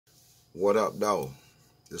What up, though?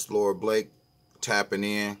 This Lordblake tapping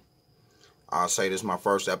in. I'll say this is my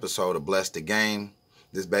first episode of Bless the Game.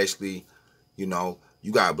 This basically, you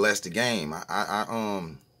gotta bless the game.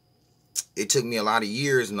 It took me a lot of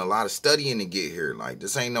years and a lot of studying to get here. Like,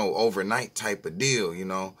 this ain't no overnight type of deal,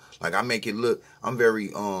 Like, I make it look, I'm very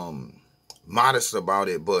modest about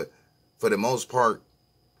it, but for the most part,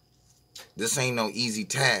 this ain't no easy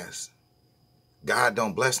task. God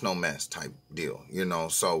don't bless no mess type deal,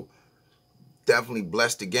 So definitely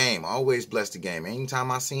bless the game. Always bless the game.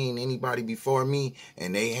 Anytime I seen anybody before me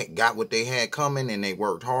and they got what they had coming and they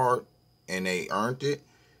worked hard and they earned it,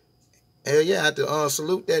 hell yeah, I have to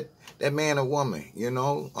salute that man or woman.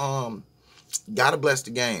 Gotta bless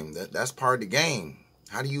the game. That's part of the game.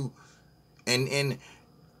 How do you and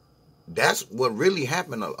that's what really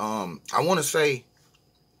happened. I want to say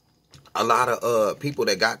a lot of people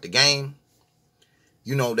that got the game,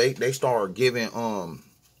 they started giving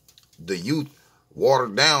the youth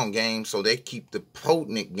watered down game, so they keep the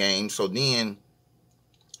potent game. So then,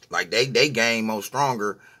 like, they game more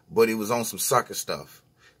stronger, but it was on some sucker stuff.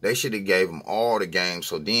 They should have gave them all the game,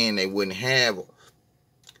 so then they wouldn't have,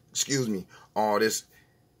 all this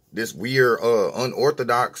weird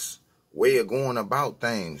unorthodox way of going about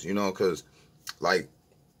things. Because like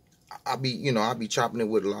I be chopping it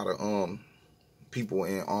with a lot of people,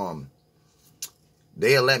 and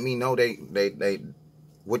they'll let me know they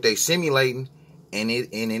what they simulating, and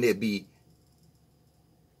it'd be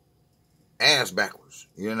ass backwards,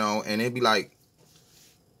 and it'd be like,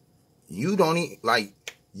 you don't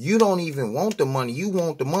even want the money. You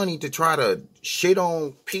want the money to try to shit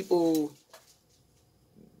on people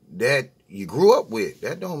that you grew up with.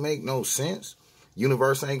 That don't make no sense.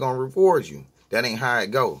 Universe ain't gonna reward you. That ain't how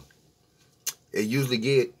it go. The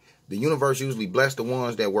universe usually bless the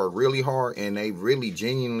ones that work really hard and they really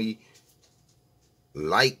genuinely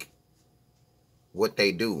like what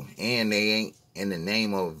they do, and they ain't in the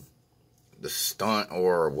name of the stunt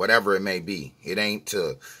or whatever it may be. It ain't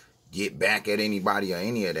to get back at anybody or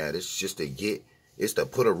any of that. It's just it's to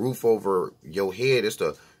put a roof over your head. It's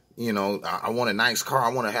to, I want a nice car.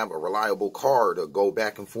 I want to have a reliable car to go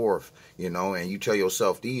back and forth, and you tell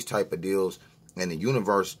yourself these type of deals, and the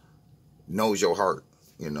universe knows your heart.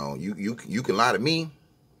 You can lie to me.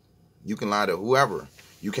 You can lie to whoever.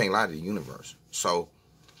 You can't lie to the universe. So,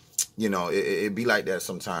 it be like that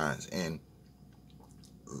sometimes. And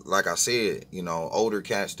like I said, older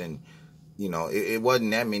cats than, it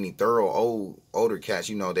wasn't that many thorough older cats.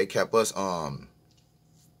 They kept us, kind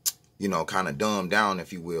of dumbed down,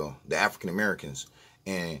 if you will, the African Americans.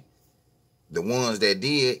 And the ones that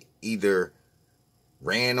did either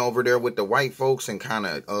ran over there with the white folks and kind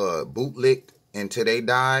of bootlicked until they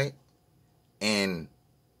died, and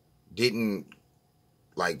didn't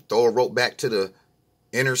like throw a rope back to the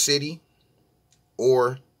inner city,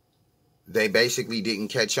 or they basically didn't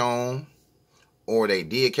catch on, or they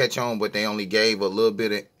did catch on, but they only gave a little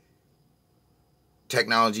bit of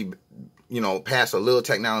technology, passed a little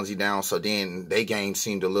technology down, so then they game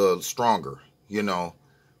seemed a little stronger,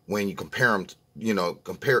 when you compare them,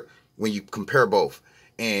 when you compare both.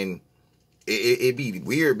 And it'd be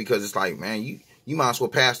weird because it's like, man, you might as well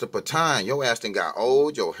pass the baton. Your ass done got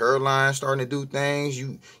old. Your hairline starting to do things.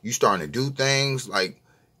 You starting to do things like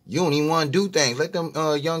you don't even want to do things. Let them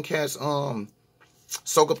young cats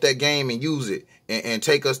soak up that game and use it and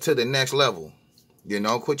take us to the next level.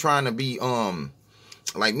 Quit trying to be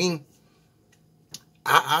like me.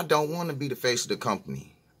 I don't want to be the face of the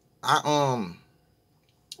company. I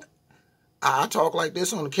talk like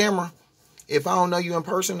this on the camera. If I don't know you in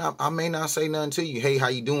person, I may not say nothing to you. Hey, how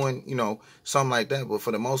you doing? Something like that. But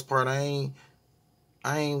for the most part, I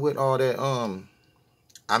ain't with all that. I'm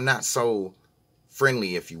not so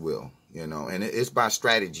friendly, if you will, and it's by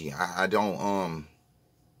strategy. I don't,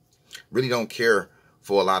 really don't care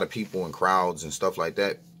for a lot of people and crowds and stuff like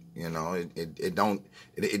that. It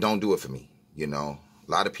don't do it for me. A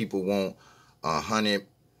lot of people want 100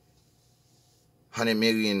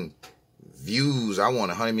 million views. I want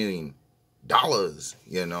 100 million dollars,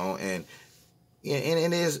 and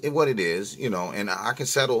it is what it is, and I can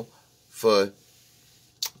settle for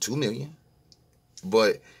 2 million,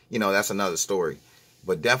 but that's another story.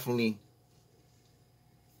 But definitely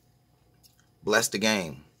bless the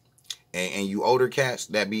game, and you older cats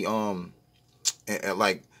that be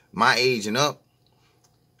like my age and up,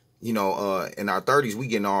 in our 30s, we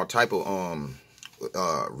getting all type of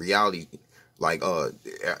reality, like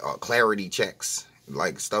clarity checks.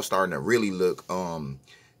 Like, stuff starting to really look,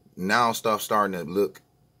 now stuff starting to look,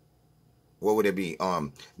 what would it be?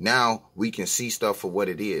 Now we can see stuff for what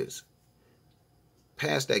it is.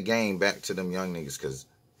 Pass that game back to them young niggas, because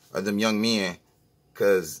of them young men,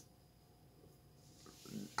 because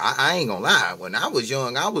I ain't gonna lie. When I was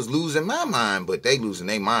young, I was losing my mind, but they losing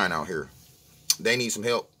their mind out here. They need some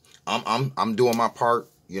help. I'm doing my part.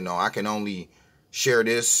 You know, I can only share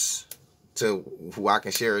this to who I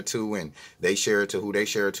can share it to, and they share it to who they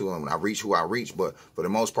share it to, and I reach who I reach. But for the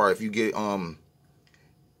most part, if you get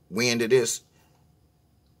wind of this,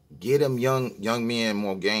 get them young men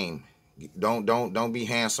more game. Don't be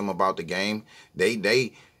handsome about the game.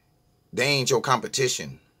 They ain't your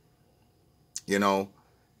competition. You know,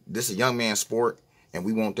 this is a young man sport, and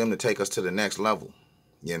we want them to take us to the next level.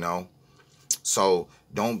 You know, so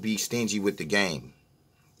don't be stingy with the game.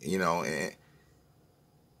 You know,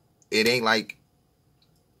 it ain't like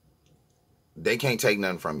they can't take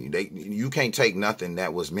nothing from you. You can't take nothing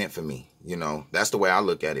that was meant for me. You know, that's the way I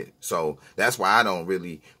look at it. So that's why I don't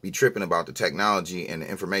really be tripping about the technology and the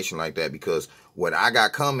information like that, because what I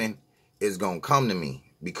got coming is going to come to me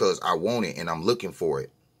because I want it and I'm looking for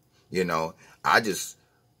it. You know, I just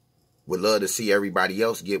would love to see everybody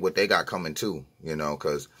else get what they got coming too, you know,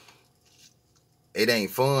 because it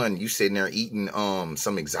ain't fun. You sitting there eating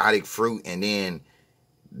some exotic fruit, and then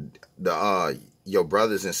your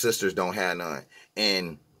brothers and sisters don't have none.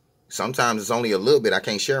 And sometimes it's only a little bit. I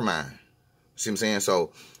can't share mine. See what I'm saying?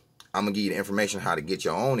 So I'm going to give you the information how to get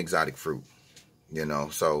your own exotic fruit, you know.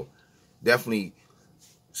 So definitely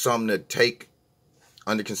something to take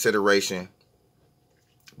under consideration.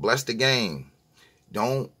 Bless the game.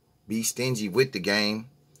 Don't be stingy with the game.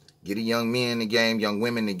 Get a young men in the game, young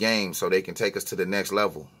women in the game, so they can take us to the next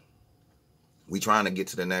level. We trying to get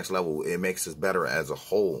to the next level. It makes us better as a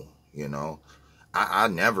whole, you know. I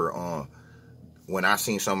never, when I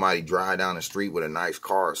seen somebody drive down the street with a nice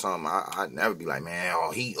car or something, I'd never be like, man,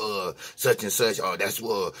 oh, he, such and such, oh, that's,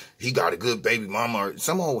 he got a good baby mama, or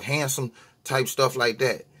some old handsome type stuff like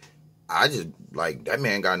that. I just, like, that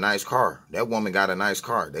man got a nice car. That woman got a nice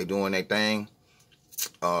car. They doing their thing.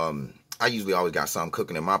 I usually always got something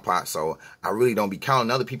cooking in my pot, so I really don't be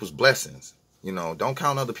counting other people's blessings. You know, don't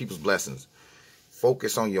count other people's blessings.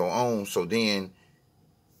 Focus on your own, so then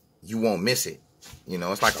you won't miss it. You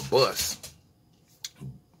know, it's like a bus.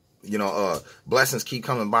 You know, blessings keep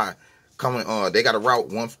coming by. They got a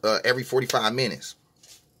route every 45 minutes.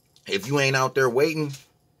 If you ain't out there waiting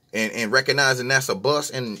and recognizing that's a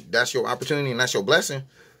bus and that's your opportunity and that's your blessing,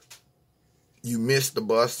 you miss the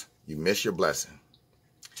bus, you miss your blessing.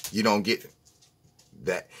 You don't get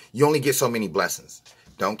that. You only get so many blessings.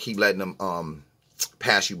 Don't keep letting them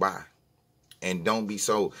pass you by. And don't be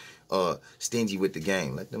so stingy with the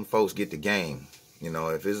game. Let them folks get the game. You know,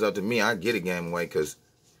 if it's up to me, I get a game away, because,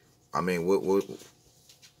 I mean,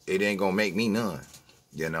 it ain't going to make me none.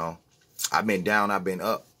 You know, I've been down, I've been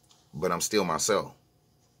up, but I'm still myself.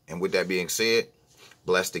 And with that being said,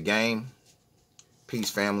 bless the game.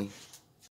 Peace, family.